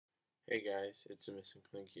Hey guys, it's the missing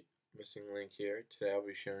link here. Today I'll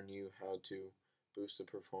be showing you how to boost the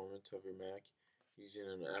performance of your Mac using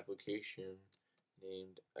an application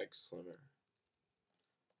named xSlimmer.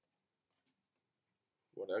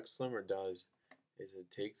 What xSlimmer does is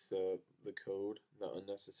it takes the code, the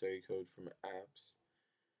unnecessary code from apps,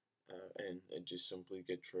 and it just simply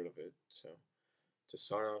gets rid of it. So to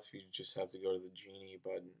start off, you just have to go to the Genie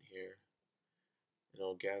button here, and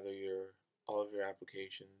it'll gather all of your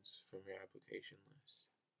applications from your application list.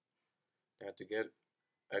 Now to get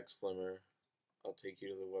xSlimmer, I'll take you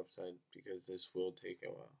to the website because this will take a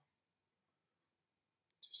while.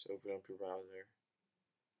 Just open up your browser.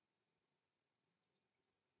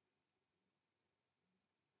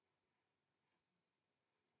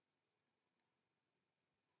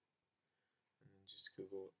 And then just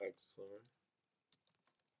Google xSlimmer.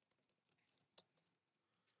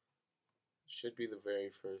 It should be the very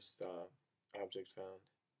first object found.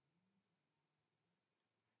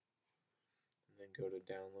 And then go to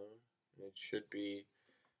download. And it should be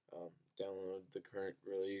download the current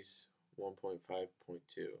release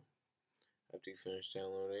 1.5.2. After you finish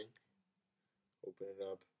downloading, open it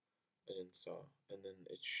up and install. And then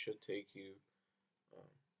it should take you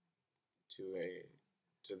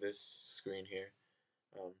to this screen here,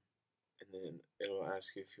 and then it'll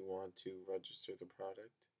ask you if you want to register the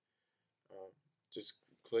product. Just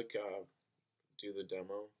click do the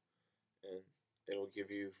demo, and it'll give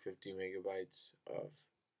you 50 megabytes of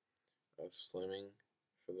slimming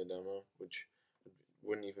for the demo, which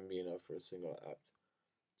wouldn't even be enough for a single app.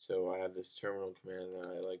 So I have this terminal command that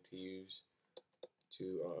I like to use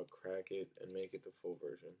to crack it and make it the full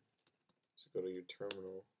version. So go to your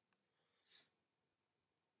terminal,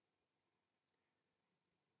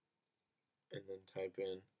 and then type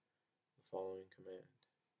in the following command.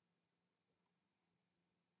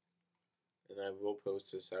 And I will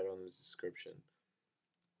post this out on the description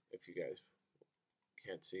if you guys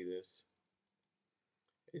can't see this.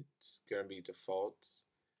 It's going to be defaults,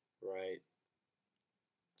 right,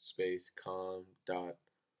 space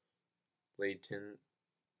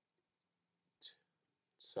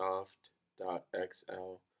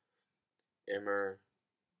com.latenitesoft.xslimmer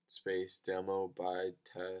space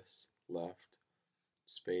demoBytesLeft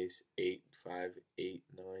space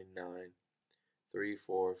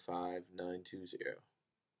 85899345920,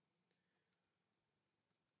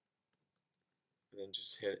 and then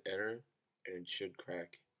just hit enter, and it should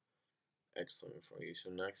crack xSlimmer for you. So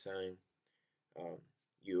next time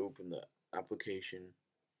you open the application,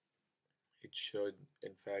 it should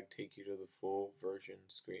in fact take you to the full version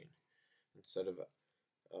screen instead of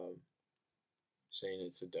saying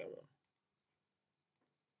it's a demo.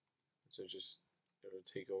 So it'll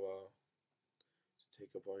take a while to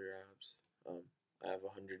take up all your apps. I have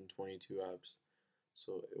 122 apps,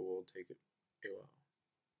 so it will take a while.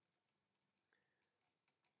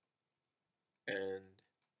 And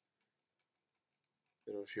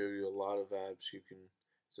it'll show you a lot of apps it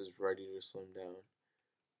says ready to slim down.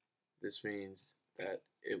 This means that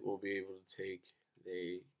it will be able to take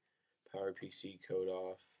the PowerPC code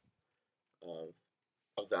off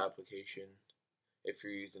of the application if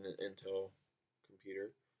you're using an Intel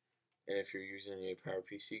computer, and if you're using a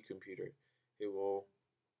PowerPC computer, it will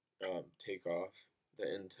take off the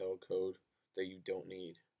Intel code that you don't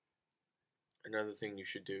need. Another thing you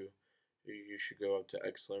should do, you should go up to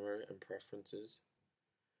xSlimmer and Preferences,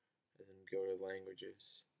 and then go to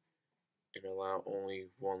Languages, and allow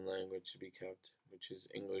only one language to be kept, which is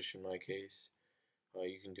English in my case.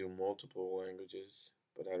 You can do multiple languages,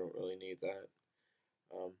 but I don't really need that.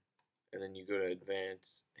 And then you go to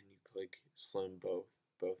Advanced, and you click Slim both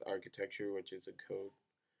Architecture, which is a code,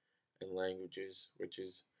 and Languages, which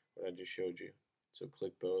is what I just showed you. So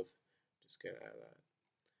click both, just get out of that,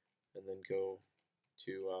 and then go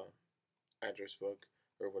to Address Book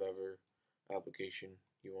or whatever application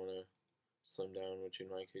you want to slim down, which in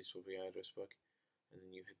my case will be Address Book, and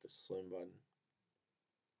then you hit the Slim button,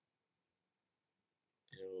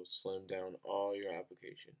 and it will slim down all your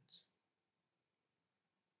applications.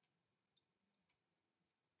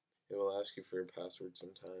 It will ask you for your password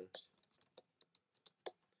sometimes,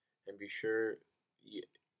 and be sure,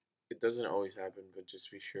 it doesn't always happen, but just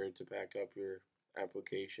be sure to back up your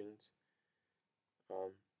applications,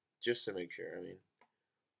 just to make sure. I mean,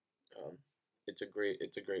 it's a great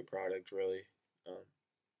product, really, and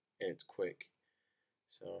it's quick.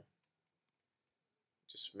 So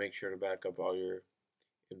just make sure to back up all your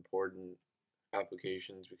important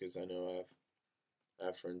applications, because I know I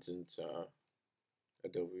have, for instance,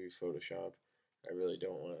 Adobe Photoshop. I really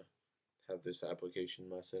don't want to have this application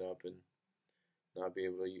mess it up and not be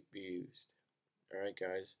able to be used. Alright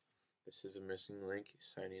guys, This is a missing link,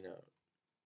 signing out.